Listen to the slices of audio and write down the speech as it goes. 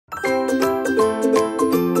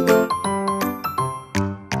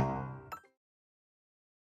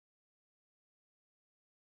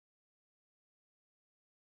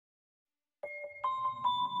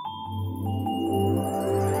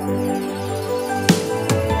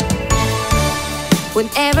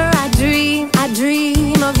Whenever I dream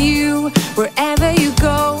of you. Wherever you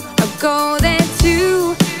go, I'll go there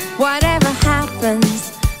too. Whatever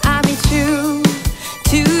happens, I'll be true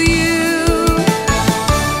to you.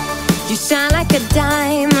 You shine like a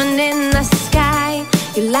diamond in the sky.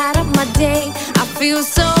 You light up my day, I feel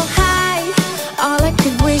so high. All I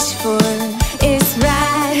could wish for is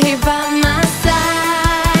right here by my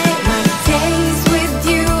side. My days with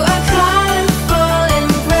you are colorful and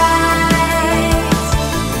bright.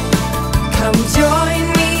 Come join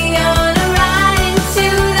me on a ride into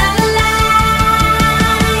the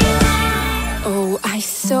light. Oh, I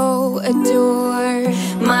so adore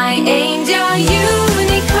my angel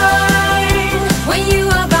unicorn. When you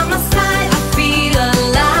are by my side, I feel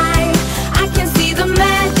alive. I can see the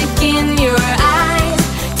magic in your eyes.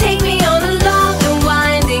 Take me on a long and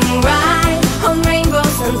winding ride, on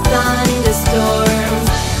rainbows and thunderstorms.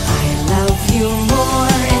 I love you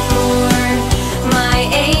more and more, my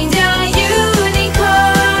angel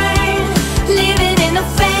unicorn. Living in a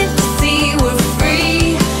fantasy, we're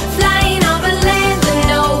free, flying over land and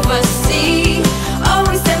over sea.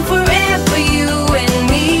 Always and forever, you and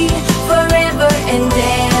me, forever and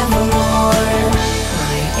evermore,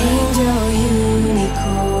 my angel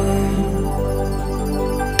unicorn.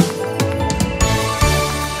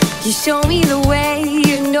 You show me the way,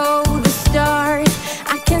 you know the stars.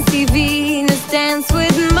 I can see Venus dance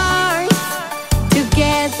with Mars.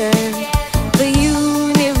 Together, the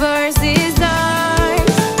universe is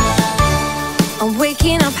ours. I'm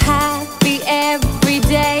waking up happy every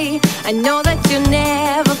day. I know that you're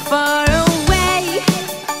never far away.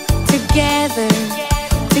 Together,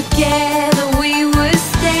 together we will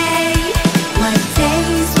stay. My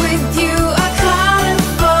days with you are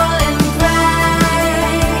colorful and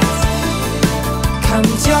bright. Come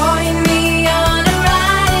join me on a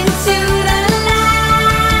ride into the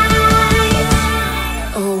light.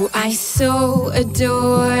 Oh, I so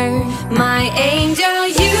adore my angel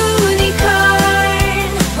unicorn.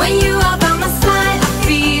 When you are by my side, I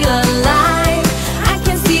feel alive. I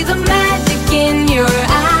can see the magic in your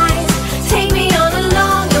eyes. Take me on a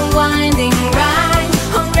long and winding ride,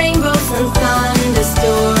 on rainbows and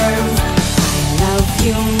thunderstorms. I love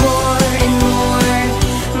you more and more,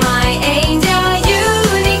 my angel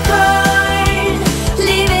unicorn.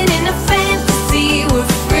 Living in a fantasy,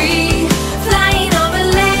 we're free, flying over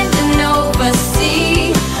land and over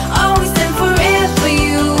sea. Always and forever,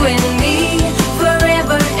 you and me,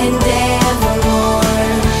 forever and evermore,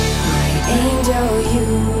 my angel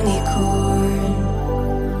unicorn.